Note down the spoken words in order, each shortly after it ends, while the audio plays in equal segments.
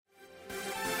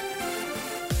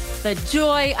The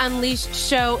Joy Unleashed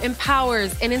show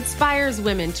empowers and inspires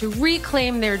women to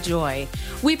reclaim their joy.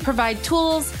 We provide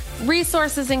tools,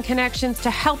 resources, and connections to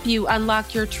help you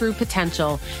unlock your true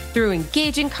potential through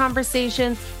engaging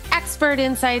conversations, expert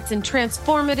insights, and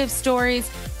transformative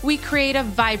stories. We create a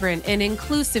vibrant and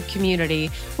inclusive community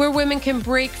where women can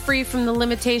break free from the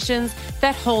limitations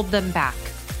that hold them back.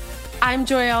 I'm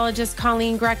joyologist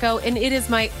Colleen Greco, and it is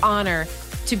my honor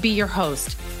to be your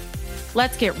host.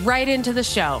 Let's get right into the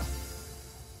show.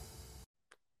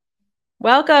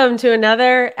 Welcome to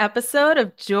another episode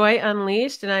of Joy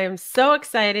Unleashed, and I am so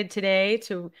excited today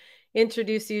to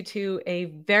introduce you to a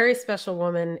very special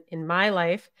woman in my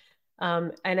life.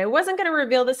 And I wasn't going to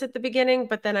reveal this at the beginning,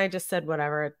 but then I just said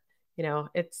whatever.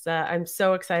 I'm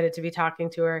so excited to be talking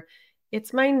to her.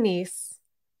 It's my niece,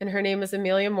 and her name is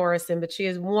Amelia Morrison, but she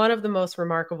is one of the most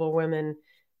remarkable women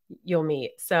you'll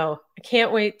meet. So I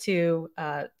can't wait to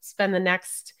spend the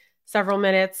next several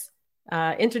minutes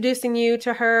introducing you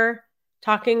to her,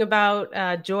 talking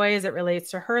about joy as it relates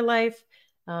to her life,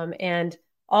 and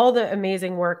all the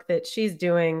amazing work that she's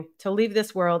doing to leave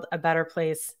this world a better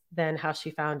place than how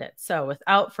she found it. So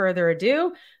without further ado,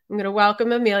 I'm going to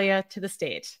welcome Amelia to the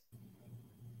stage.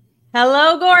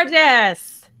 Hello,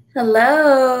 gorgeous.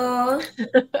 Hello.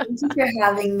 Thank you for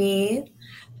having me.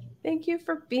 Thank you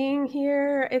for being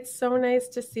here. It's so nice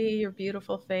to see your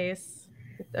beautiful face.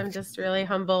 I'm just really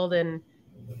humbled and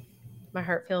my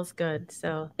heart feels good.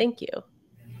 So thank you.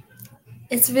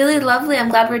 It's really lovely. I'm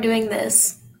glad we're doing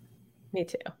this. Me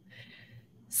too.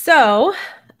 So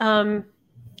I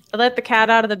let the cat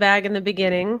out of the bag in the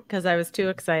beginning because I was too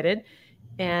excited.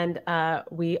 And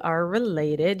we are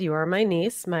related. You are my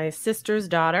niece, my sister's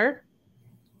daughter,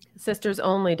 sister's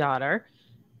only daughter.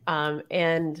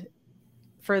 And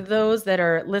for those that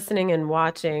are listening and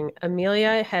watching,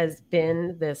 Amelia has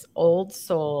been this old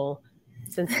soul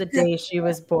since the day she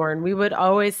was born. We would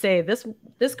always say, this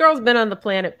girl's been on the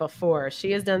planet before.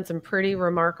 She has done some pretty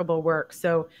remarkable work.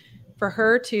 So for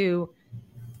her to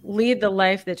lead the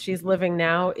life that she's living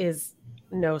now is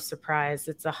no surprise.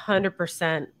 It's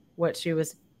 100% what she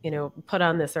was, put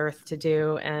on this earth to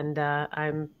do. And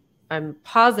I'm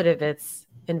positive it's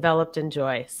enveloped in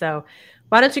joy. So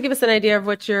why don't you give us an idea of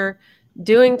what you're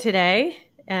doing today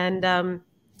and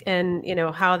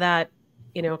how that,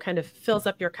 kind of fills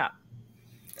up your cup.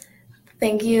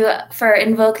 Thank you for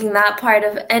invoking that part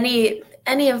of any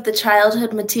of the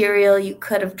childhood material you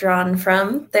could have drawn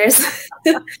from. There's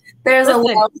Listen, a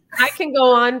lot. I can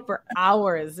go on for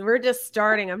hours. We're just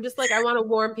starting. I'm just like, I want to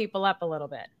warm people up a little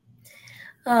bit.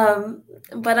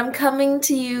 But I'm coming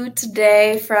to you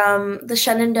today from the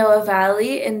Shenandoah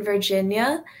Valley in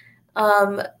Virginia.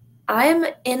 I'm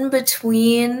in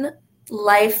between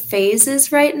life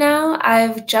phases right now.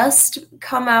 I've just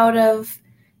come out of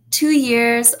 2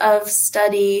 years of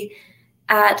study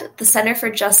at the Center for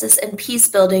Justice and Peace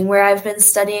Building, where I've been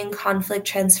studying conflict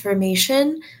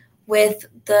transformation with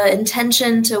the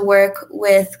intention to work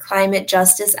with climate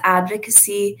justice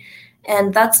advocacy.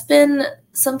 And that's been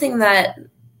something that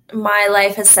my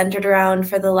life has centered around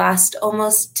for the last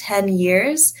almost 10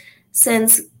 years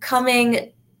since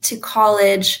coming to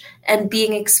college and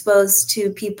being exposed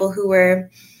to people who were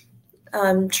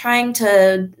trying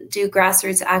to do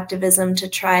grassroots activism to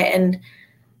try and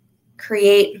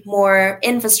create more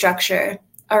infrastructure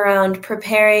around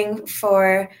preparing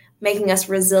for making us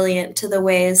resilient to the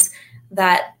ways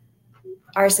that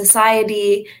our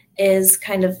society is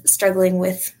kind of struggling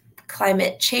with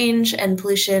climate change and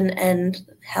pollution and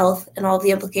health and all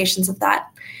the implications of that.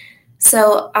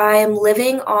 So I'm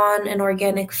living on an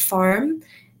organic farm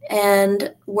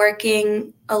and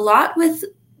working a lot with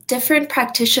different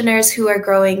practitioners who are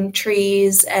growing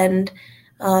trees, and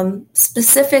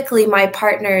specifically my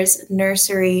partner's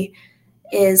nursery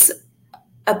is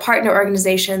a partner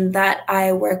organization that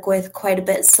I work with quite a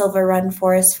bit, Silver Run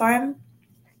Forest Farm,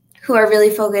 who are really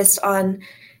focused on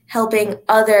helping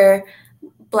other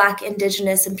Black,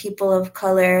 Indigenous, and people of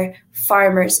color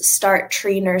farmers start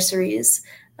tree nurseries,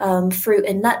 fruit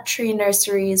and nut tree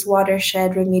nurseries,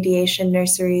 watershed remediation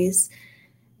nurseries.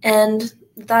 And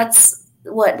that's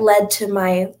what led to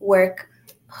my work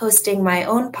hosting my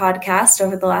own podcast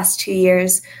over the last 2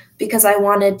 years, because I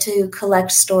wanted to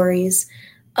collect stories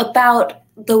about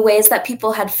the ways that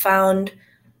people had found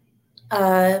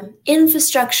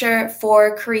infrastructure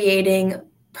for creating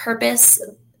purpose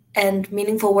and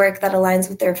meaningful work that aligns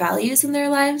with their values in their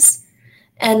lives.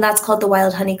 And that's called the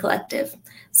Wild Honey Collective.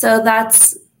 So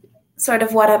that's sort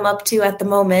of what I'm up to at the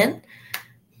moment.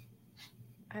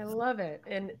 I love it.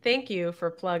 And thank you for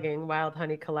plugging Wild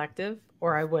Honey Collective,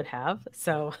 or I would have.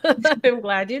 So I'm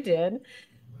glad you did.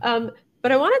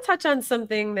 But I want to touch on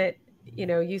something that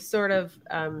you sort of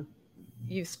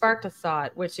you've sparked a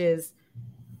thought, which is,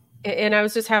 and I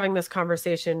was just having this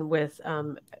conversation with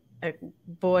a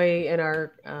boy in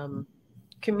our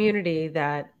community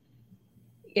that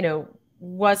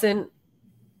wasn't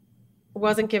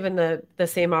given the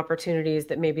same opportunities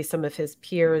that maybe some of his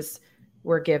peers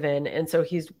were given, and so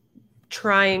he's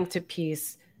trying to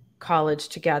piece college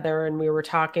together. And we were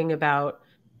talking about,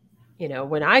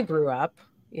 when I grew up,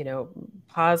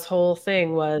 Pa's whole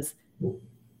thing was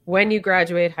when you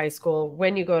graduate high school,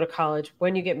 when you go to college,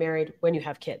 when you get married, when you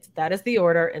have kids. That is the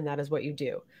order, and that is what you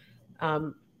do.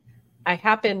 Um, I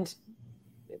happened,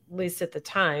 at least at the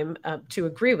time, to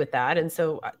agree with that. And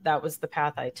so that was the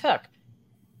path I took.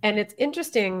 And it's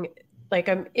interesting, like,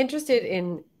 I'm interested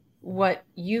in what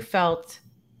you felt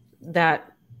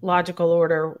that logical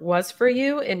order was for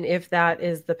you, and if that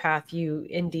is the path you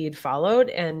indeed followed,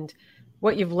 and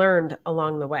what you've learned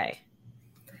along the way.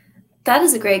 That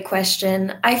is a great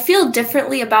question. I feel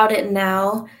differently about it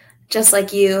now, just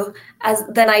like you, as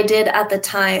than I did at the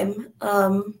time.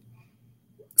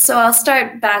 So I'll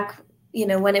start back,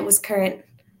 when it was current.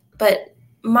 But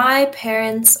my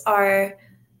parents are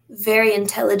very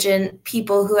intelligent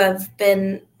people who have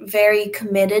been very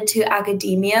committed to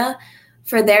academia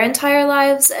for their entire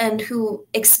lives and who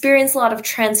experience a lot of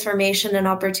transformation and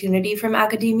opportunity from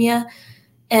academia.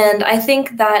 And I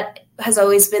think that has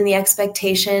always been the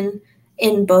expectation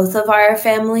in both of our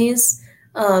families,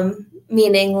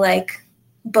 meaning like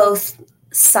both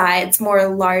sides more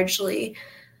largely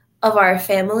of our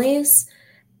families.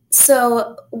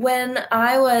 So when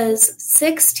I was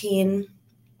 16,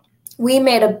 we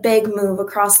made a big move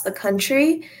across the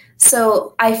country.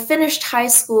 So I finished high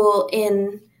school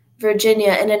in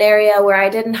Virginia in an area where I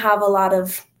didn't have a lot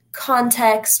of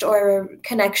context or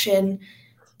connection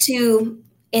to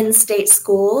in state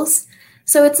schools.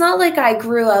 So it's not like I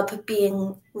grew up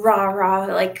being rah rah,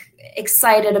 like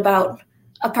excited about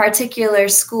a particular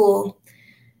school.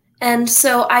 And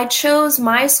so I chose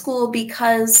my school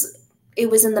because it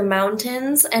was in the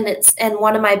mountains and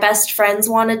one of my best friends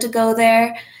wanted to go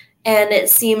there and it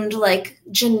seemed like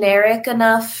generic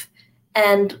enough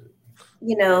and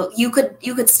you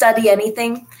could study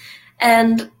anything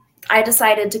and I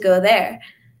decided to go there.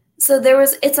 So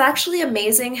it's actually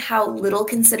amazing how little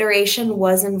consideration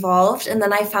was involved. And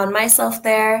then I found myself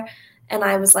there and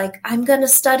I was like, I'm going to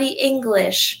study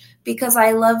English because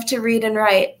I love to read and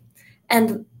write.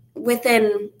 And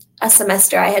within a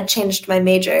semester, I had changed my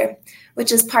major,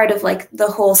 which is part of like the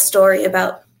whole story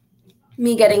about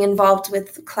me getting involved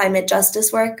with climate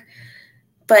justice work.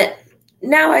 But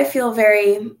now I feel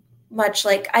very much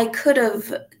like I could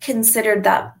have considered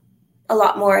that a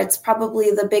lot more. It's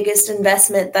probably the biggest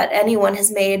investment that anyone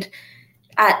has made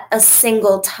at a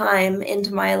single time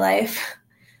into my life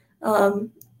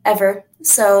ever.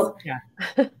 So Yeah.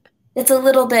 it's a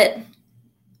little bit,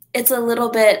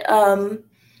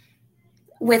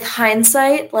 with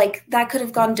hindsight, like that could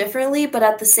have gone differently, but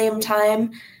at the same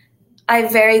time, I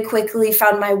very quickly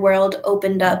found my world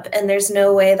opened up, and there's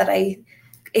no way that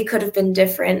it could have been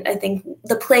different. I think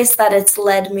the place that it's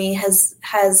led me has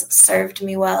served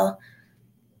me well.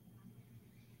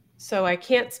 So I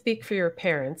can't speak for your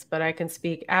parents, but I can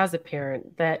speak as a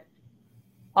parent that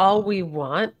all we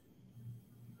want,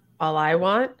 all I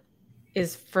want,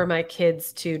 is for my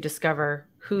kids to discover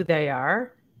who they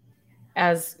are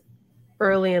as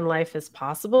early in life as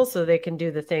possible so they can do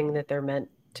the thing that they're meant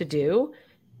to do.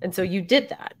 And so you did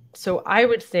that. So I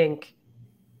would think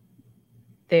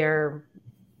they're,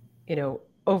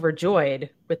 overjoyed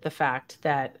with the fact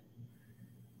that,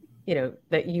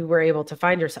 that you were able to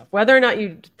find yourself. Whether or not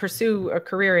you pursue a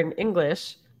career in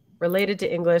English, related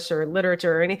to English or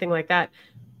literature or anything like that,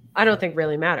 I don't think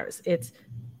really matters. It's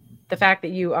the fact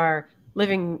that you are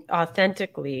living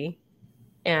authentically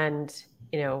and,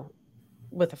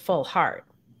 with a full heart.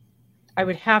 I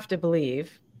would have to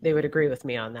believe they would agree with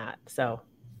me on that. So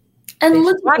they And should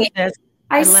look at watch me, this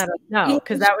I and let us speak know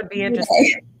because English that would be every interesting.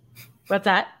 day. What's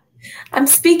that? I'm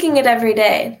speaking it every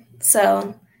day,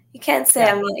 so you can't say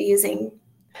Yeah. I'm not using.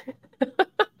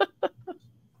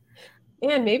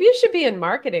 And maybe you should be in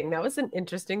marketing. That was an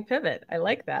interesting pivot. I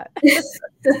like that.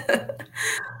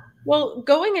 Well,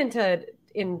 going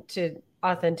into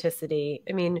authenticity,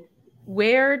 I mean,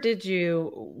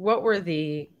 what were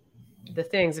the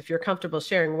things, if you're comfortable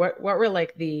sharing, what were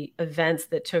like the events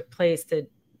that took place that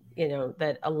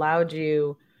allowed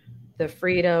you the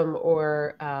freedom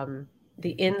or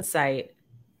the insight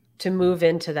to move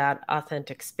into that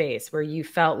authentic space where you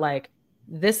felt like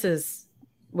this is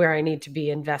where I need to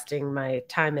be investing my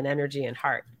time and energy and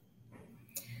heart?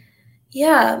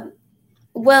 Yeah.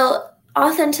 Well,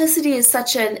 authenticity is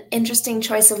such an interesting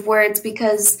choice of words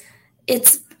because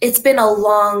it's been a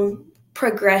long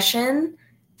progression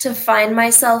to find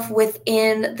myself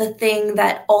within the thing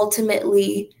that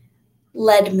ultimately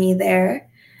led me there.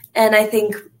 And I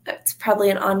think it's probably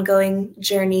an ongoing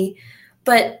journey.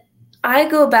 But I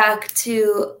go back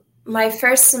to my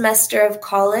first semester of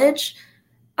college.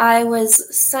 I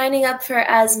was signing up for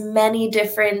as many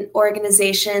different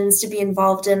organizations to be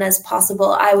involved in as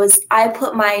possible. I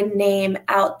put my name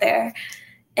out there,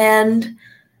 and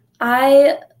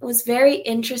I was very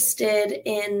interested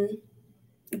in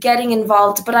getting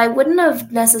involved, but I wouldn't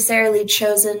have necessarily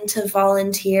chosen to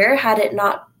volunteer had it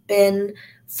not been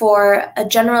for a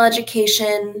general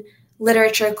education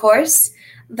literature course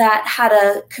that had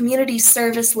a community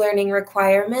service learning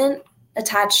requirement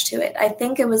attached to it. I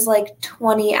think it was like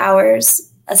 20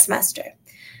 hours a semester.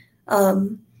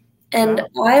 Um, and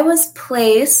Wow.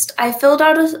 I filled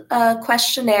out a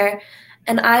questionnaire,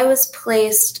 and I was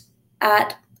placed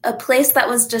at a place that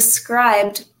was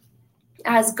described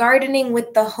as gardening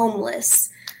with the homeless,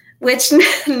 which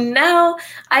now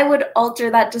I would alter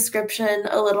that description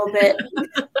a little bit.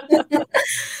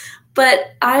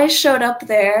 But I showed up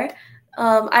there.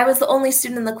 I was the only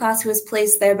student in the class who was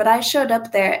placed there, but I showed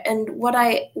up there, and what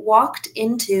I walked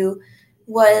into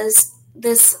was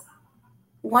this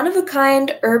one of a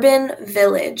kind urban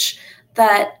village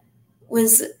that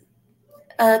was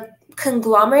a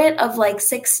conglomerate of like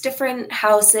 6 different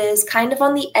houses, kind of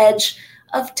on the edge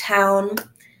of town,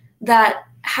 that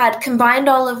had combined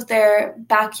all of their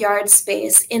backyard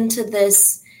space into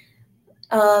this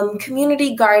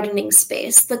community gardening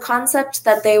space. The concept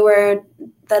that they were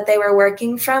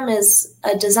working from is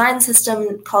a design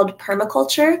system called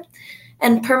permaculture.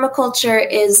 And permaculture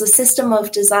is a system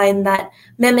of design that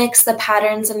mimics the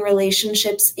patterns and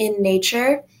relationships in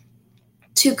nature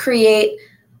to create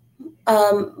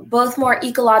both more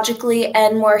ecologically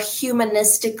and more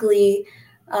humanistically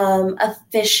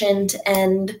efficient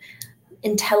and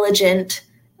intelligent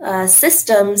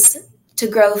systems to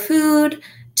grow food,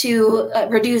 to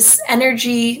reduce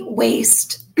energy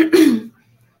waste, and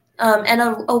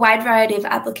a wide variety of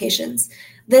applications.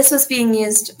 This was being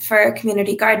used for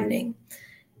community gardening.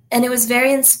 And it was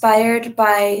very inspired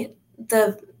by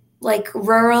the like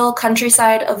rural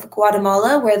countryside of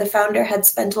Guatemala, where the founder had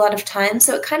spent a lot of time.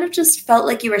 So it kind of just felt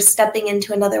like you were stepping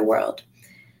into another world.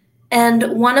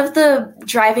 And one of the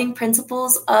driving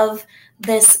principles of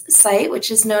this site,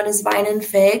 which is known as Vine and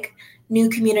Fig, New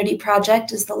Community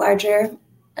Project is the larger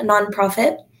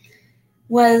nonprofit,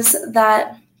 was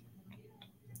that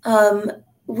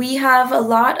we have a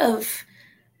lot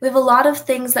of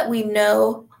things that we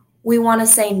know we want to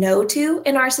say no to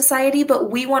in our society, but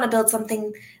we want to build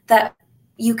something that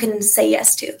you can say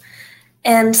yes to.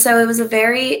 And so it was a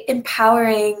very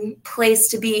empowering place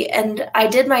to be. And I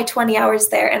did my 20 hours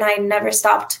there, and I never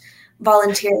stopped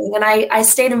volunteering. And I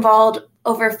stayed involved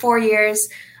over 4 years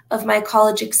of my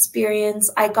college experience.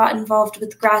 I got involved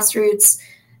with grassroots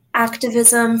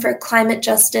activism for climate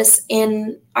justice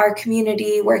in our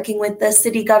community, working with the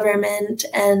city government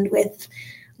and with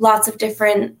lots of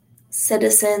different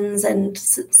citizens and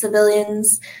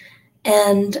civilians.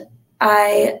 And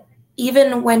I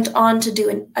even went on to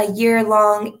do a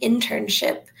year-long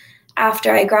internship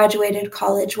after I graduated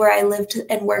college, where I lived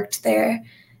and worked there,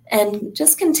 and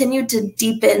just continued to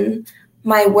deepen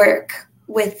my work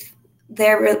with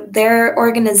their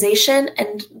organization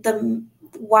and the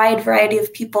wide variety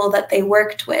of people that they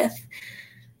worked with,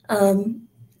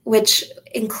 which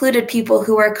included people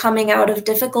who were coming out of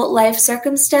difficult life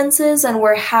circumstances and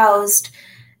were housed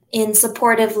in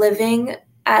supportive living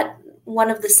at one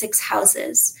of the 6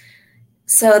 houses.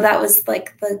 So that was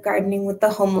like the gardening with the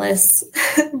homeless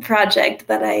project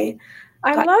that I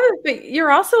I got. love it,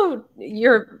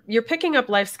 but you're picking up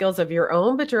life skills of your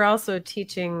own, but you're also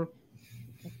teaching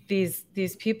these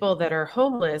people that are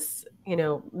homeless,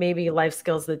 maybe life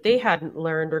skills that they hadn't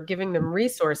learned, or giving them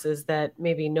resources that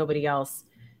maybe nobody else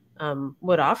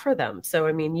would offer them. So,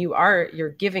 I mean,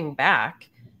 you're giving back.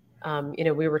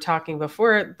 We were talking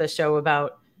before the show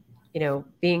about,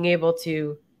 being able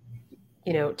to,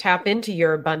 tap into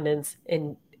your abundance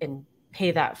and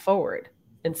pay that forward.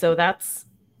 And so that's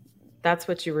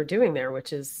what you were doing there,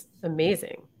 which is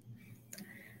amazing.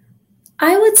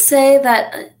 I would say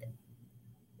that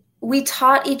we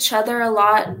taught each other a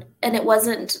lot, and it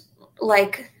wasn't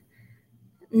like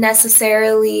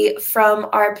necessarily from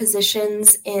our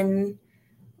positions in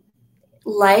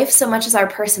life so much as our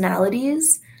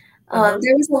personalities. Uh-huh.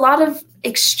 There was a lot of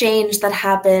exchange that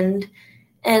happened,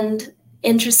 and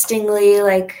interestingly,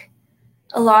 like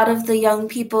a lot of the young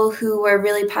people who were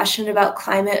really passionate about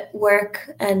climate work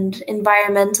and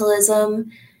environmentalism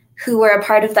who were a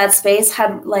part of that space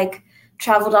had like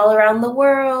traveled all around the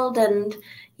world and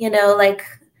like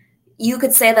you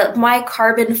could say that my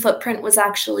carbon footprint was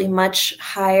actually much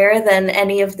higher than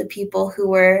any of the people who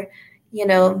were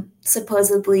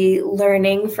supposedly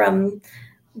learning from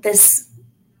this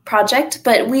project,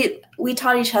 but we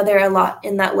taught each other a lot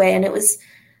in that way, and it was,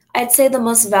 I'd say, the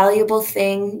most valuable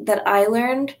thing that I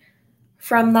learned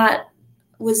from that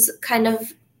was kind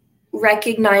of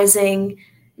recognizing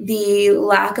the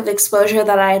lack of exposure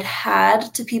that I'd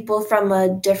had to people from a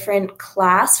different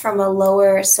class, from a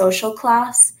lower social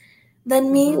class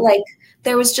than me. Hmm. Like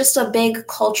there was just a big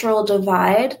cultural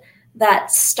divide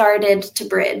that started to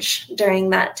bridge during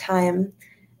that time.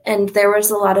 And there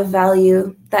was a lot of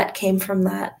value that came from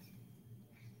that.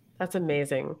 That's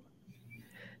amazing.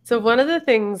 So one of the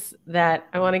things that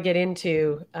I want to get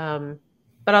into,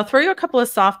 but I'll throw you a couple of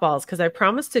softballs because I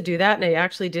promised to do that, and I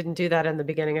actually didn't do that in the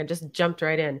beginning. I just jumped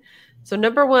right in. So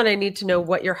number one, I need to know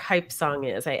what your hype song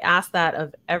is. I ask that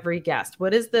of every guest.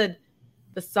 What is the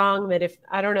song that, if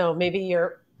I don't know, maybe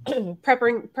you're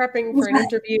prepping for an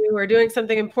interview or doing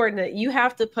something important, that you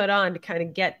have to put on to kind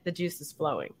of get the juices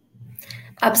flowing?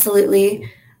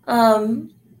 Absolutely.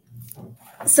 Um,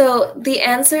 so the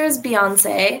answer is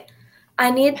Beyonce. I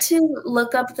need to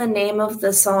look up the name of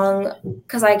the song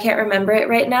because I can't remember it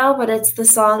right now, but it's the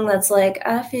song that's like,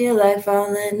 I feel like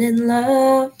falling in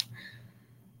love.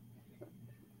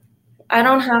 I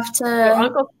don't have So to.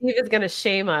 Uncle Steve is going to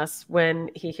shame us when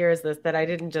he hears this that I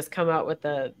didn't just come out with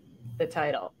the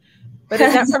title. But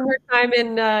is that from your time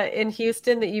in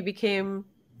Houston that you became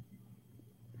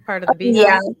part of the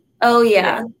Yeah. Beehive? Oh,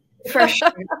 Yeah, yeah, for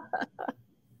sure.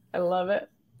 I love it.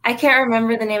 I can't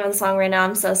remember the name of the song right now.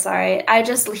 I'm so sorry. I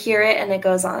just hear it and it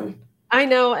goes on. I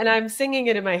know, and I'm singing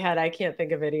it in my head. I can't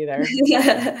think of it either.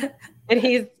 And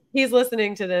he's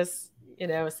listening to this,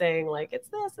 saying like, it's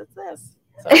this.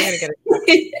 So I'm gonna get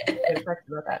a text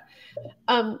about that.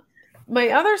 Um, my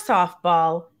other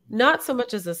softball, not so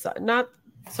much of a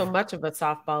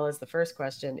softball as the first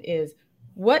question, is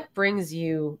what brings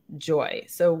you joy?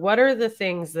 So what are the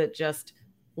things that just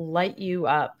light you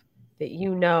up that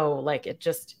like it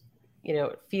just,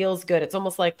 it feels good. It's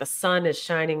almost like the sun is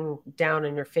shining down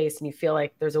in your face and you feel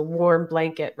like there's a warm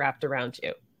blanket wrapped around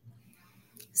you.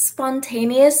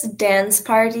 Spontaneous dance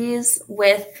parties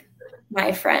with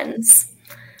my friends.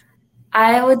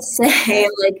 I would say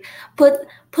like put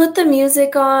put the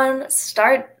music on,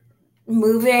 start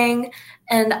moving,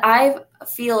 and I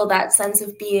feel that sense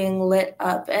of being lit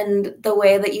up and the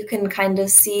way that you can kind of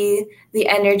see the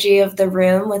energy of the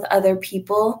room with other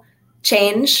people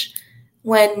change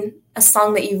when a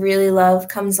song that you really love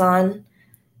comes on.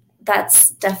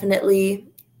 That's definitely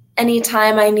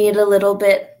anytime I need a little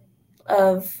bit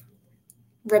of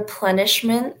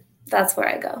replenishment, that's where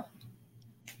I go.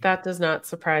 That does not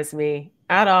surprise me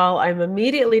at all. I'm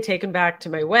immediately taken back to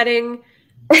my wedding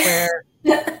where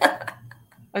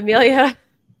Amelia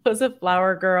was a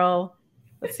flower girl.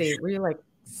 Let's see, were you like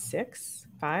six,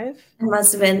 five? It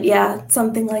must have been, yeah,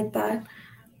 something like that.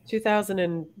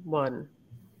 2001.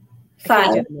 I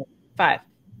can't do Five. the math. Five.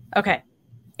 Okay.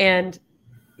 And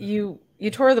you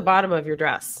tore the bottom of your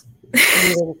dress and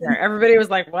you didn't care. Everybody was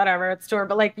like, whatever, it's torn.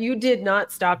 But like you did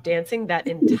not stop dancing that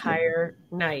entire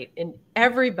night. And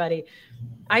everybody,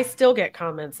 I still get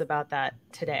comments about that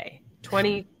today,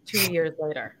 22 years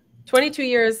later. 22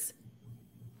 years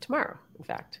tomorrow, in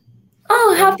fact. Oh,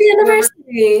 And happy we're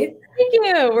anniversary. thank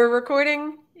you. We're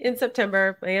recording in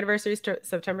September. My anniversary is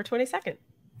September 22nd.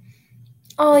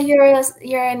 Oh, you're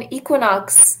an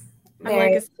equinox, I'm like,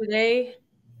 Mary. is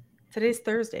today's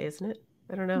Thursday, isn't it?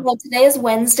 I don't know. Well, today is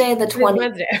Wednesday the Today's 20th.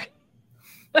 Wednesday.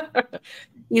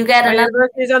 You get My another.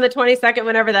 anniversary is on the 22nd,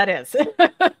 whenever that is.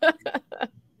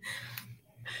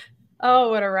 Oh,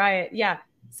 what a riot. Yeah.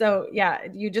 So, yeah,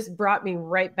 you just brought me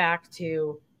right back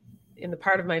to in the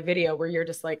part of my video where you're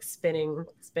just like spinning,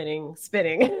 spinning,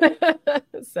 spinning.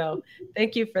 So,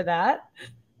 thank you for that.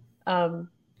 Um,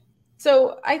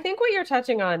 so I think what you're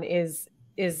touching on is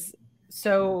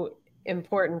so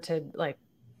important to like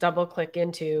double click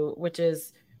into, which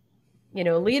is,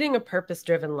 leading a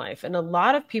purpose-driven life. And a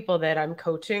lot of people that I'm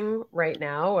coaching right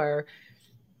now are,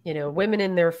 women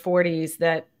in their 40s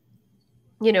that,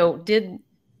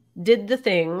 did the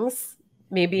things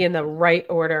maybe in the right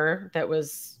order that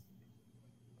was,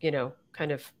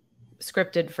 kind of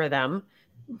scripted for them,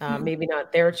 Mhm. maybe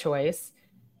not their choice.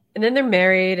 And then they're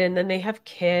married and then they have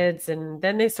kids and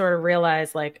then they sort of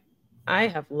realize like I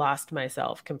have lost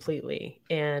myself completely.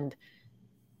 And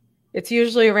it's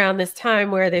usually around this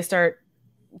time where they start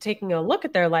taking a look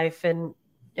at their life and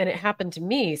And it happened to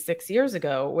me 6 years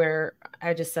ago where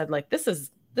I just said, like, this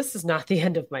is not the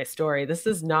end of my story. This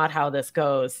is not how this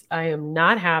goes. I am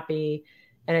not happy.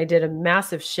 And I did a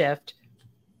massive shift.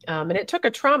 And it took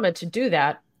a trauma to do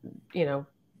that. You know,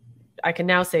 I can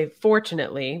now say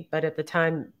fortunately, but at the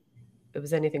time it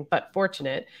was anything but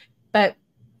fortunate. But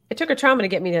it took a trauma to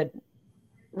get me to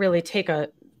really take a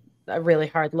really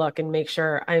hard look and make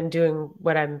sure I'm doing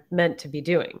what I'm meant to be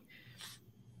doing.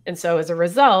 And so as a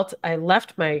result, I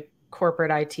left my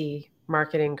corporate IT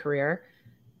marketing career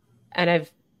and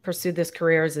I've pursued this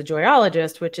career as a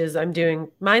joyologist, which is I'm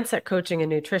doing mindset coaching and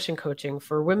nutrition coaching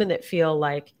for women that feel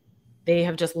like they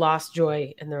have just lost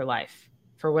joy in their life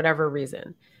for whatever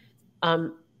reason.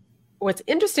 Um, what's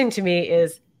interesting to me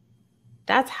is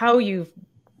that's how you've,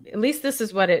 at least this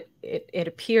is what it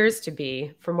appears to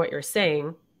be from what you're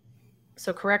saying.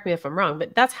 So correct me if I'm wrong,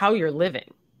 but that's how you're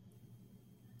living.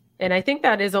 And I think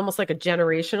that is almost like a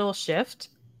generational shift,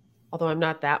 although I'm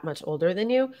not that much older than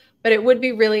you. But it would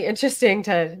be really interesting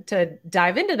to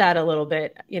dive into that a little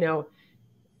bit.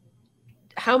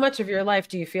 How much of your life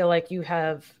do you feel like you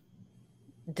have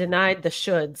denied the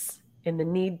shoulds and the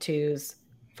need tos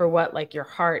for what like your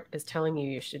heart is telling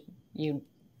you you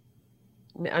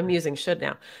I'm using should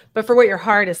now, but for what your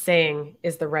heart is saying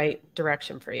is the right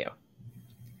direction for you?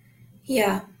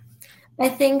 Yeah, I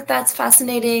think that's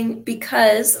fascinating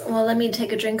because, well, let me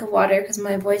take a drink of water because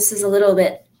my voice is a little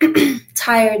bit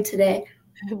tired today.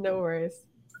 No worries.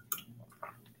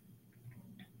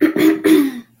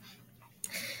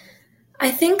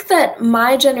 I think that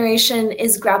my generation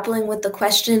is grappling with the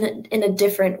question in a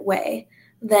different way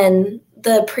than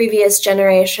the previous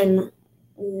generation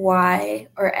Y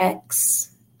or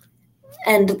X,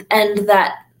 and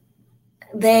that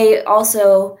they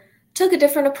also took a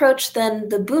different approach than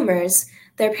the boomers,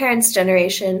 their parents'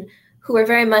 generation, who were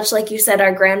very much like you said.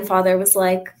 Our grandfather was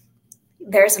like,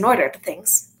 "There's an order to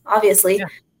things, obviously," Yeah.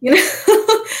 you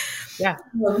know. Yeah.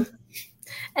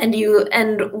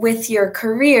 And with your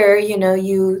career,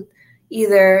 you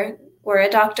either were a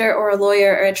doctor or a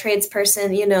lawyer or a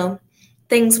tradesperson.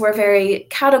 Things were very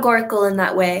categorical in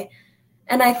that way.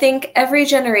 And I think every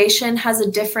generation has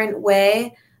a different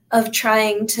way of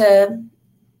trying to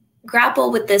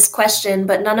grapple with this question,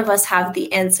 but none of us have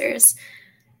the answers.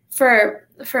 For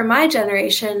my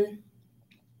generation,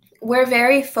 we're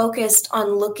very focused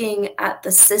on looking at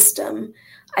the system.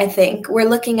 I think we're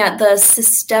looking at the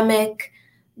systemic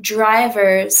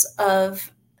drivers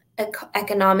of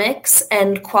economics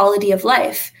and quality of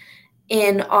life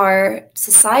in our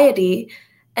society,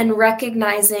 and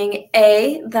recognizing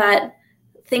that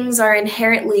things are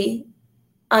inherently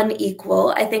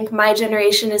unequal. I think my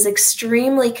generation is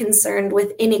extremely concerned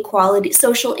with inequality,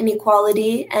 social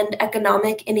inequality and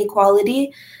economic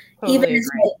inequality, even Totally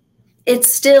agree. if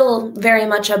it's still very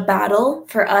much a battle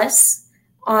for us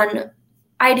on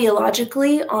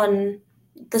ideologically on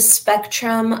the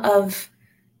spectrum of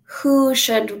who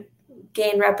should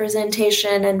gain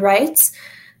representation and rights.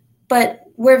 But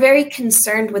we're very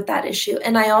concerned with that issue.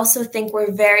 And I also think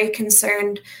we're very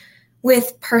concerned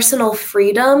with personal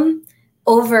freedom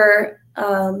over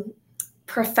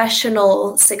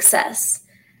professional success.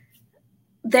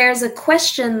 There's a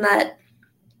question that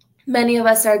many of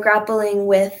us are grappling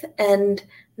with, and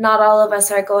not all of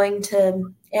us are going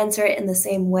to answer it in the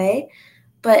same way.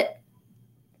 But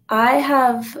I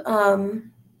have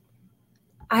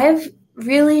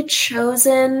really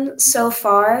chosen so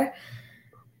far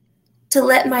to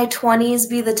let my 20s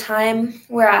be the time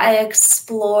where I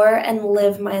explore and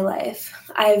live my life.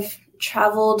 I've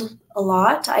traveled a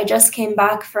lot. I just came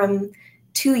back from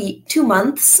 2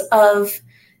 months of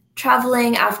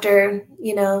traveling after,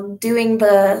 doing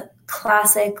the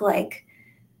classic, like,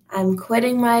 I'm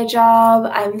quitting my job,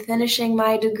 I'm finishing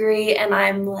my degree, and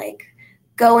I'm like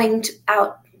going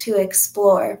out to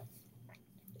explore.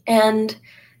 And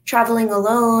traveling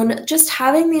alone, just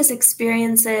having these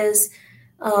experiences.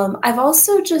 I've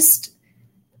also just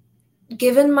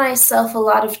given myself a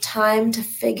lot of time to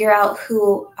figure out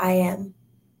who I am.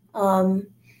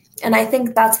 And I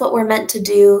think that's what we're meant to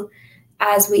do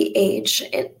as we age.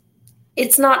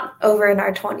 It's not over in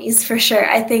our 20s for sure.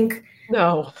 I think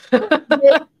No.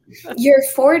 your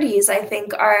 40s, I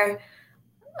think, are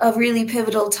a really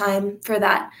pivotal time for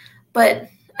that.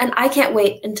 And I can't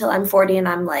wait until I'm 40 and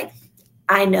I'm like,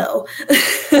 I know.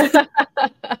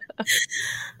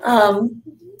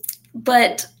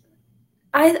 But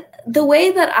the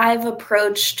way that I've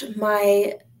approached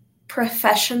my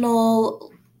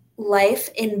professional life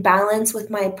in balance with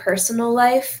my personal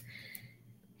life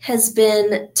has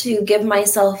been to give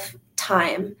myself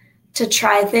time to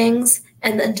try things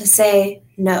and then to say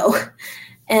no.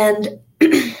 And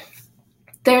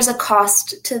there's a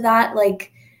cost to that.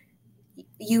 Like,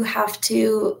 you have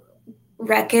to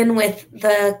reckon with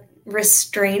the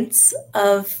restraints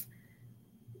of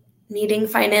needing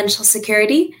financial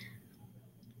security.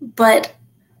 But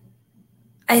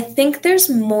I think there's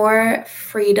more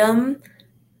freedom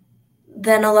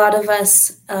than a lot of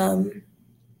us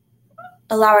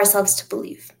allow ourselves to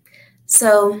believe.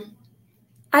 So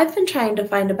I've been trying to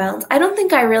find a balance. I don't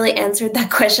think I really answered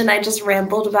that question. I just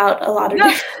rambled about a lot of No,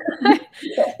 different.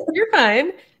 you're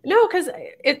fine. No, because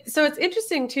so it's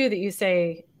interesting too that you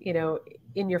say,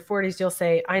 in your 40s, you'll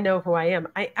say, I know who I am.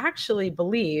 I actually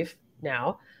believe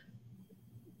now,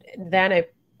 then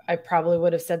I probably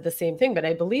would have said the same thing, but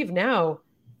I believe now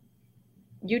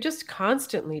you just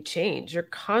constantly change. You're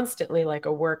constantly like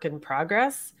a work in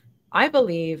progress. I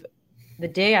believe the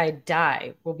day I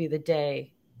die will be the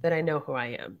day that I know who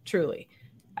I am, truly.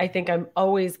 I think I'm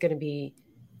always going to be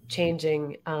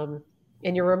changing. And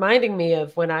you're reminding me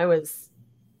of when I was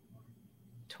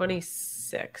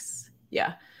 26.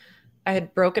 Yeah. I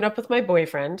had broken up with my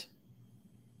boyfriend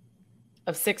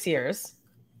of 6 years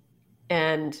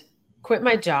and quit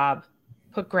my job,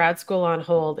 put grad school on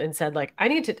hold and said like I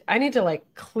need to like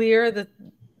clear the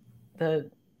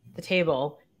the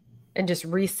table and just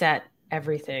reset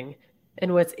everything.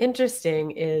 And what's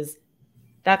interesting is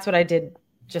that's what I did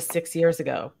just 6 years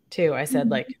ago too. I said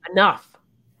like enough,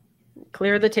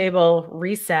 clear the table,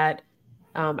 reset.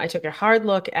 I took a hard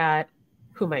look at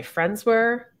who my friends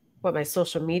were, what my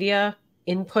social media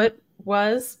input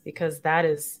was, because that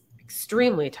is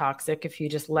extremely toxic if you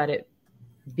just let it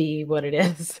be what it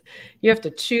is. You have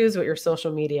to choose what your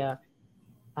social media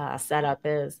setup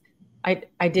is.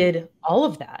 I did all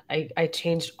of that. I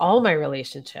changed all my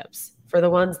relationships for the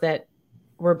ones that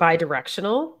were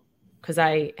bi-directional because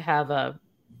I have a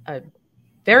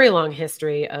very long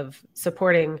history of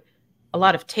supporting a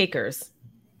lot of takers,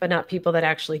 but not people that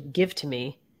actually give to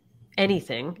me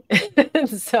anything.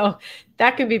 So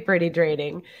that can be pretty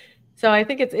draining. So I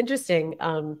think it's interesting.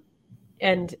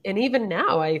 And even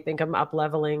now, I think I'm up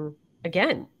leveling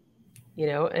again,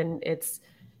 and I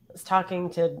was talking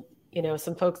to,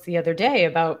 some folks the other day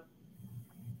about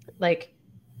like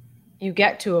you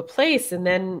get to a place and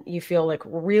then you feel like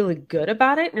really good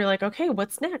about it and you're like, okay,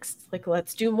 what's next? Like,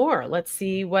 let's do more. Let's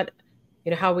see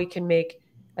how we can make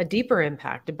a deeper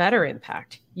impact, a better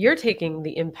impact. You're taking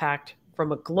the impact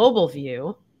from a global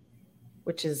view,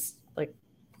 which is like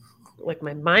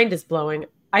my mind is blowing.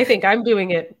 I think I'm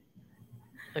doing it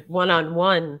like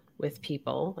one-on-one with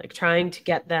people, like trying to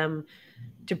get them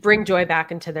to bring joy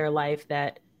back into their life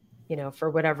that, for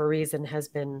whatever reason has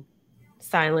been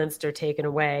silenced or taken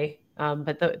away.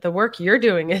 But the work you're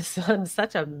doing is on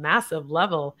such a massive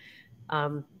level.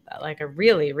 Um, like I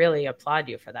really, really applaud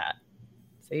you for that.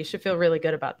 So you should feel really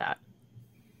good about that.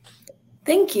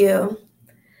 Thank you.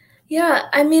 Yeah,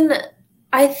 I mean,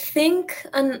 I think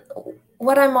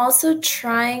what I'm also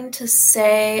trying to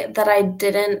say that I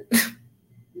didn't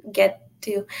get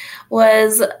to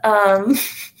was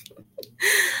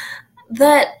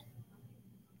that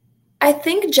I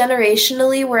think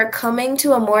generationally we're coming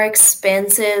to a more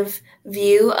expansive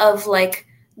view of like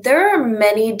there are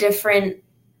many different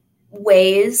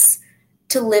ways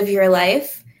to live your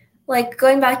life. Like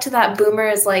going back to that boomer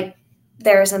is like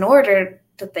there's an order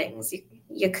to things,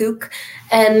 you kook.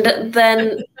 And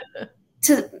then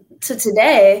to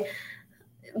today,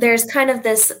 there's kind of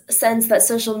this sense that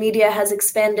social media has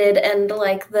expanded and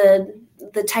like the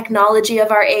technology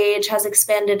of our age has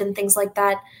expanded and things like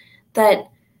that, that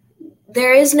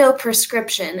there is no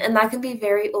prescription, and that can be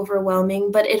very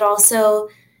overwhelming, but it also,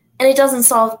 and it doesn't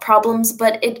solve problems,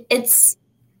 but it's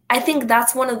I think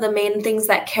that's one of the main things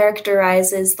that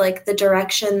characterizes like the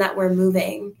direction that we're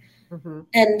moving. Mhm.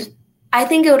 And I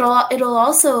think it'll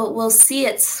also, we'll see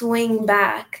it swing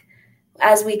back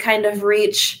as we kind of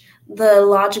reach the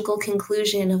logical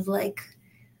conclusion of like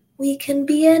we can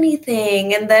be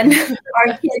anything, and then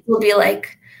our kids will be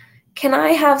like, can I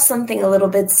have something a little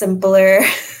bit simpler?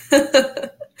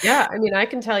 Yeah, I mean, I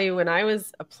can tell you when I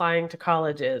was applying to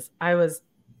colleges, I was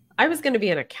going to be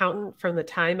an accountant from the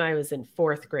time I was in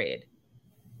fourth grade.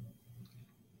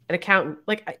 An accountant,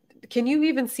 like, can you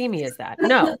even see me as that?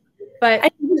 No, I but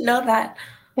didn't know that.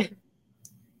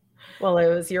 well, it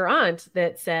was your aunt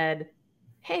that said,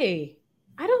 "Hey,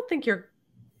 I don't think you're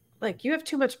like you have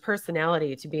too much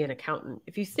personality to be an accountant.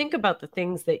 If you think about the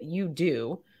things that you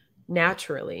do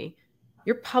naturally,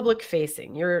 you're public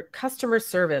facing, you're customer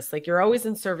service, like you're always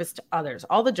in service to others.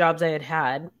 All the jobs I had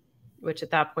had, which at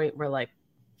that point were like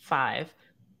five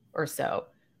or so,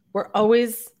 were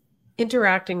always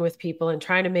interacting with people and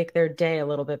trying to make their day a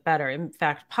little bit better. In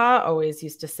fact, Pa always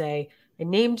used to say, I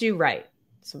named you right.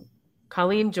 So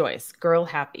Colleen Joyce, girl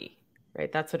happy,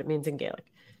 right? That's what it means in Gaelic.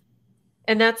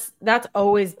 And that's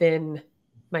always been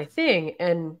my thing.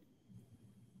 And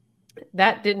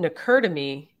that didn't occur to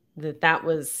me that that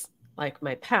was like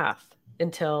my path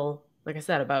until, like I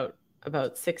said,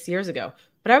 about 6 years ago.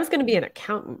 But I was going to be an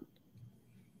accountant.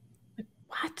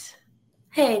 What?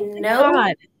 Hey, Thank no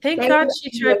God. Thank shade God on she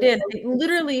the chimed in.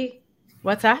 accountants.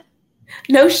 What's that?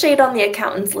 No shade on the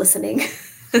accountants listening.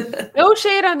 No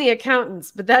shade on the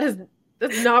accountants, but that's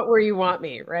not where you want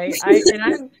me, right?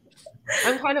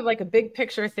 I'm kind of like a big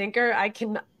picture thinker.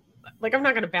 I'm not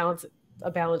going to balance a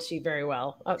balance sheet very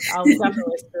well. I'll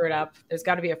definitely screw it up. There's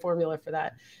got to be a formula for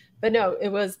that. But no, it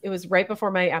was right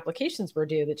before my applications were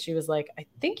due that she was like, "I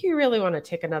think you really want to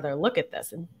take another look at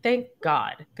this." And thank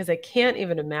God, because I can't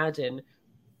even imagine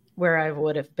where I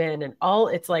would have been. And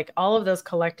it's like all of those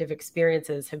collective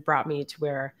experiences have brought me to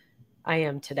where I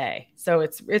am today. So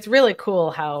it's really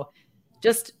cool how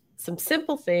just some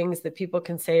simple things that people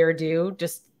can say or do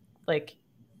just like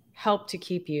help to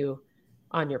keep you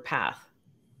on your path.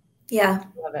 Yeah.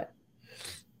 Love it.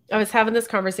 I was having this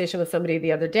conversation with somebody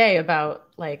the other day about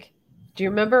like, do you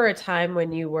remember a time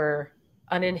when you were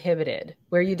uninhibited,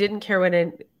 where you didn't care what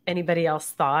anybody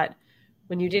else thought,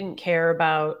 when you didn't care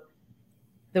about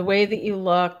the way that you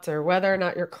looked or whether or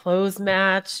not your clothes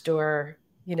matched or,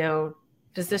 you know,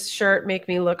 does this shirt make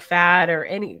me look fat or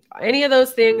any of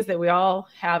those things that we all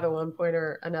have at one point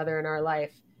or another in our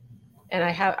life. And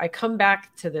I come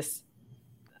back to this.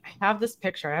 I have this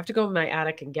picture. I have to go in my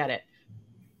attic and get it.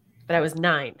 But I was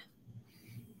 9.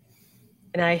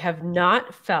 And I have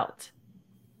not felt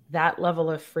that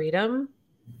level of freedom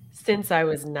since I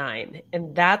was 9.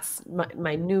 And that's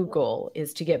my new goal,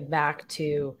 is to get back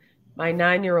to my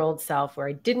 9-year-old self, where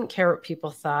I didn't care what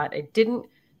people thought. I didn't,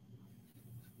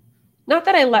 not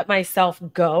that I let myself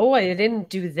go. I didn't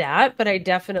do that, but I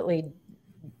definitely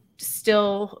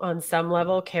still on some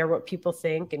level care what people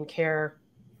think and care,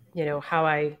 how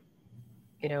I,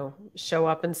 show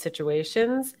up in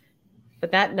situations.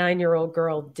 But that 9-year-old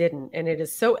girl didn't. And it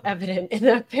is so evident in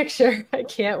that picture. I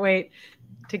can't wait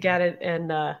to get it.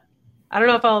 And I don't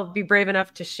know if I'll be brave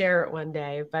enough to share it one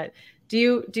day, but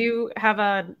do you have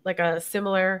a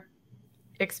similar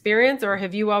experience, or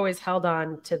have you always held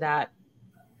on to that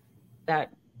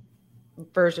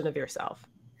version of yourself?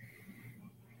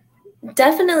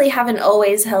 Definitely haven't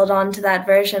always held on to that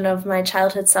version of my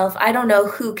childhood self. I don't know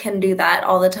who can do that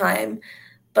all the time,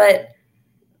 but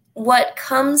what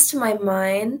comes to my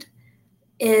mind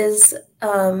is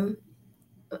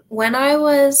when I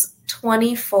was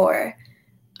 24,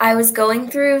 I was going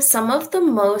through some of the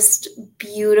most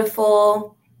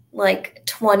beautiful, like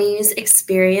 20s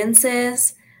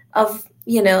experiences of,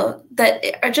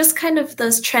 that are just kind of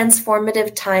those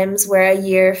transformative times where a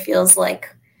year feels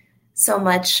like so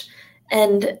much.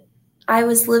 And I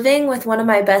was living with one of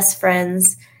my best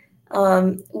friends.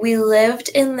 We lived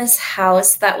in this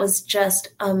house that was just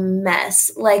a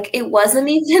mess. Like, it wasn't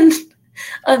even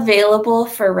available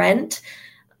for rent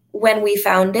when we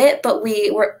found it, but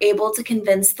we were able to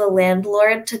convince the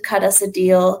landlord to cut us a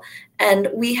deal. And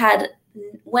we had,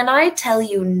 when I tell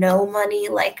you no money,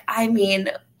 like, I mean,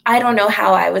 I don't know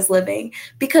how I was living,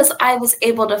 because I was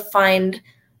able to find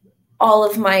all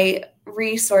of my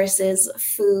resources,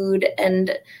 food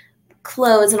and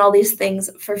clothes and all these things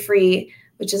for free,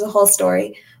 which is a whole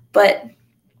story. But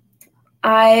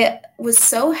I was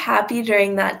so happy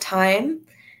during that time.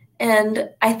 And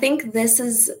I think this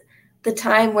is the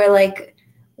time where, like,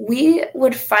 we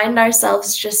would find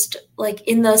ourselves just like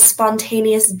in those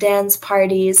spontaneous dance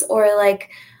parties, or like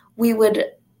we would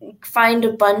find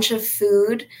a bunch of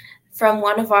food from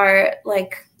one of our,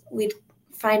 like, we'd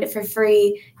find it for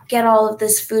free, get all of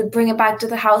this food, bring it back to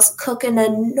the house, cook an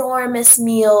enormous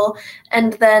meal,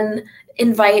 and then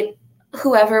invite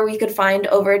whoever we could find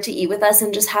over to eat with us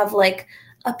and just have like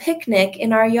a picnic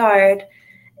in our yard.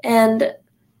 And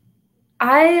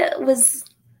I was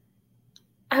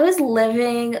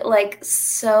living like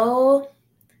so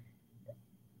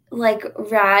like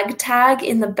ragtag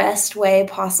in the best way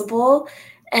possible,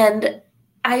 and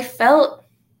I felt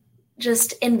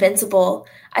just invincible.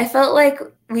 I felt like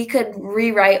we could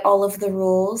rewrite all of the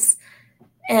rules,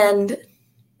 and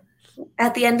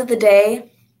at the end of the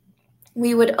day,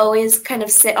 we would always kind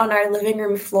of sit on our living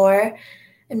room floor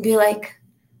and be like,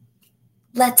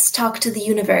 let's talk to the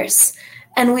universe.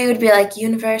 And we would be like,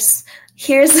 universe,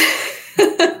 here's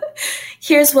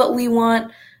here's what we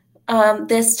want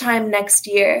this time next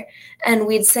year. And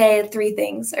we'd say 3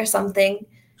 things or something.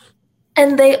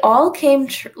 And they all came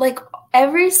true. Like,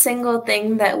 every single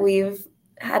thing that we've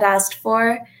had asked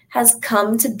for has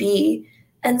come to be.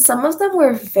 And some of them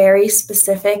were very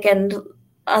specific and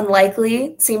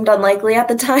seemed unlikely at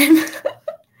the time.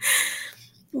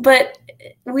 But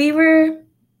we were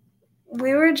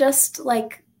we were just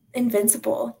like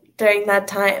invincible during that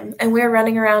time, and we were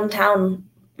running around town,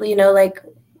 like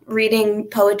reading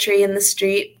poetry in the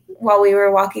street while we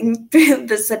were walking through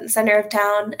the center of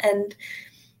town. And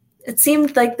it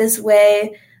seemed like this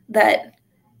way that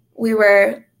we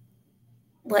were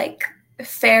like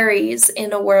fairies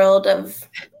in a world of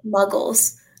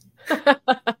muggles.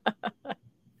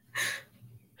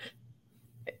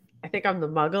 I think I'm the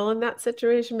muggle in that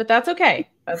situation, but that's okay.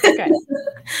 That's okay.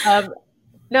 Um,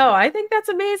 no, I think that's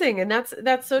amazing, and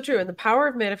that's so true. And the power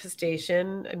of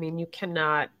manifestation, I mean, you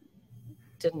cannot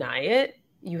deny it.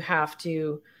 You have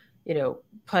to,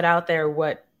 put out there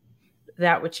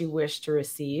which you wish to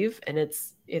receive, and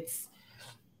it's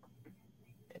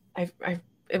I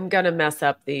am gonna mess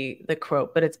up the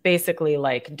quote, but it's basically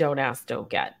like don't ask, don't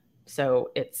get.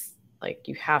 So it's like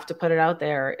you have to put it out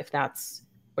there if that's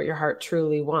what your heart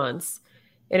truly wants,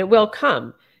 and it will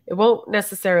come. It won't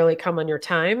necessarily come on your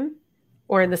time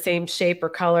or in the same shape or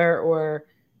color or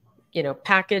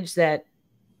package that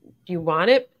you want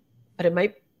it, but it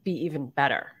might be even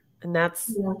better. And Yeah.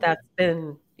 that's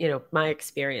been my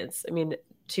experience. I mean,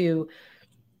 to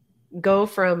go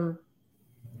from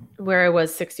where I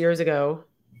was 6 years ago,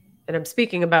 and I'm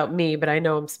speaking about me, but I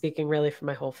know I'm speaking really for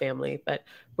my whole family, but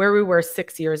where we were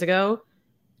 6 years ago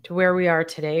to where we are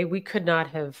today, we could not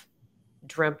have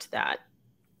dreamt that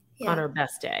on Yeah. our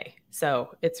best day.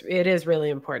 So it is really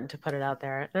important to put it out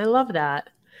there. And I love that.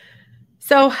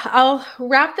 So I'll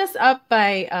wrap this up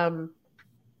by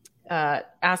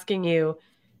asking you,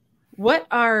 what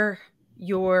are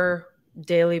your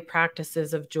daily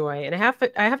practices of joy? And I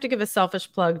have to give a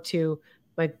selfish plug to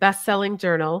my best-selling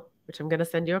journal, which I'm going to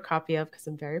send you a copy of because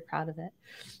I'm very proud of it.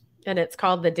 And it's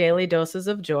called The Daily Doses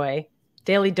of Joy.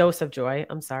 Daily Dose of Joy.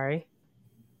 I'm sorry.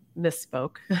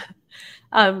 Misspoke.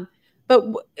 um, but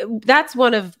that's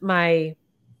one of my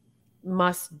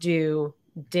must-do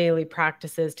daily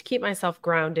practices to keep myself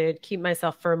grounded, keep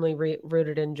myself firmly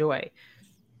rooted in joy.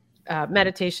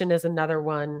 Meditation is another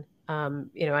one.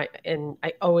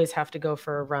 I always have to go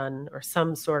for a run or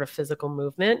some sort of physical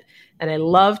movement. And I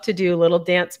love to do little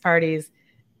dance parties.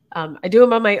 I do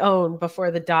them on my own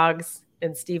before the dogs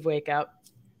and Steve wake up.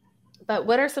 But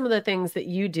what are some of the things that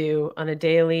you do on a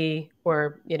daily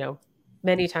or,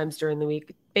 many times during the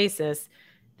week basis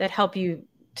that help you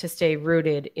to stay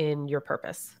rooted in your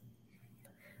purpose?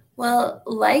 Well,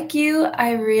 like you,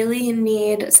 I really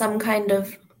need some kind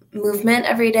of movement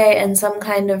every day and some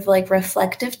kind of like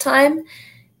reflective time.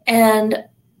 And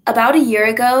about a year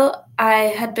ago,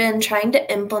 I had been trying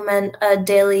to implement a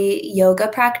daily yoga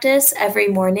practice every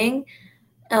morning,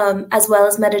 as well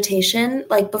as meditation,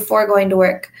 like before going to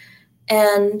work.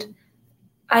 And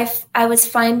I was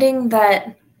finding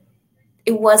that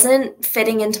it wasn't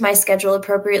fitting into my schedule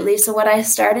appropriately. So what I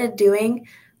started doing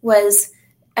was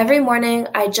every morning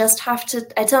I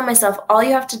tell myself all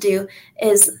you have to do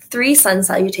is 3 sun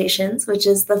salutations, which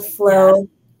is the Yes. flow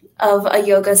of a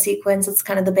yoga sequence. It's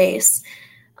kind of the base.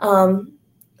 Um,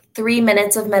 3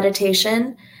 minutes of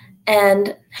meditation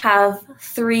and have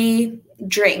 3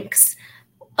 drinks,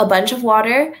 a bunch of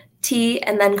water, tea,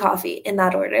 and then coffee in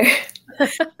that order.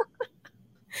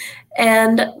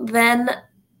 And then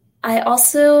I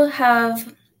also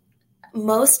have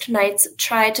most nights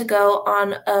try to go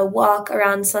on a walk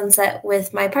around sunset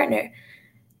with my partner.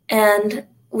 And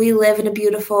we live in a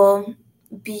beautiful,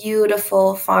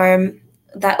 beautiful farm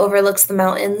that overlooks the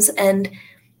mountains. And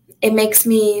it makes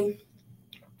me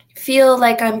feel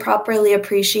like I'm properly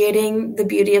appreciating the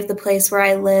beauty of the place where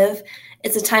I live.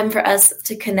 It's a time for us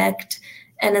to connect.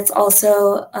 And it's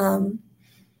also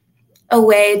a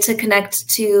way to connect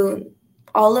to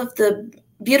all of the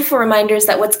beautiful reminders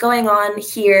that what's going on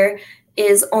here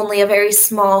is only a very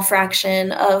small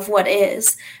fraction of what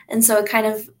is. And so it kind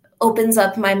of opens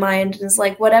up my mind and is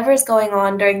like, whatever's going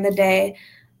on during the day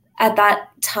at that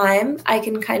time, I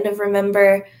can kind of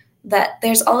remember that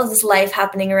there's all of this life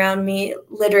happening around me,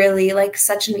 literally like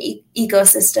such an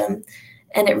ecosystem.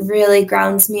 And it really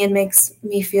grounds me and makes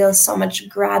me feel so much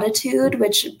gratitude,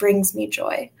 which brings me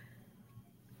joy.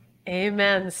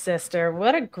 Amen, sister.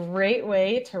 What a great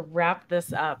way to wrap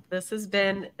this up. This has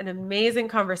been an amazing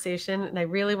conversation, and I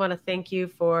really want to thank you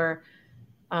for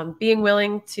being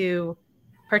willing to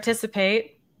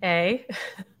participate.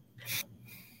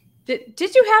 Did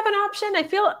you have an option? I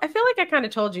feel like I kind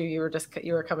of told you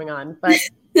you were coming on, but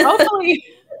hopefully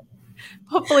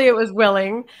hopefully it was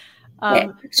willing. Okay,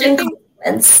 But I action think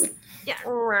compliments. yeah,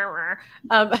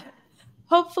 um,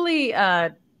 hopefully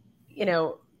you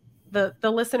know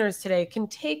the listeners today can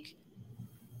take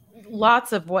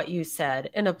lots of what you said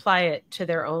and apply it to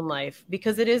their own life,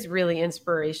 because it is really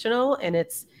inspirational, and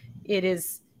it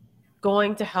is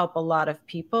going to help a lot of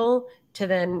people to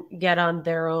then get on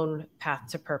their own path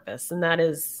to purpose. And that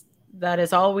is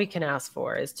all we can ask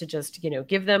for, is to just,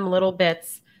 give them little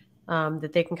bits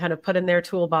that they can kind of put in their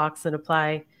toolbox and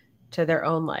apply to their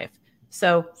own life.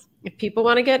 So if people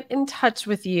want to get in touch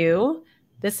with you,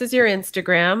 this is your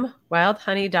Instagram,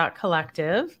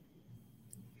 wildhoney.collective.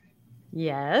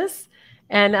 Yes.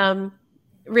 And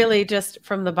really, just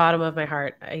from the bottom of my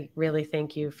heart, I really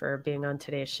thank you for being on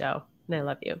today's show. And I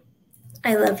love you.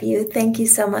 I love you. Thank you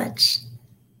so much.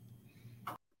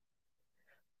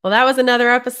 Well, that was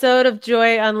another episode of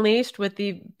Joy Unleashed with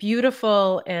the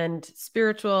beautiful and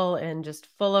spiritual and just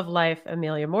full of life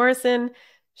Amelia Morrison.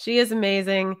 She is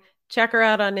amazing. Check her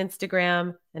out on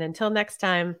Instagram. And until next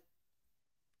time.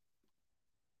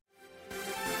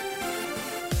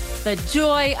 The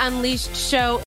Joy Unleashed Show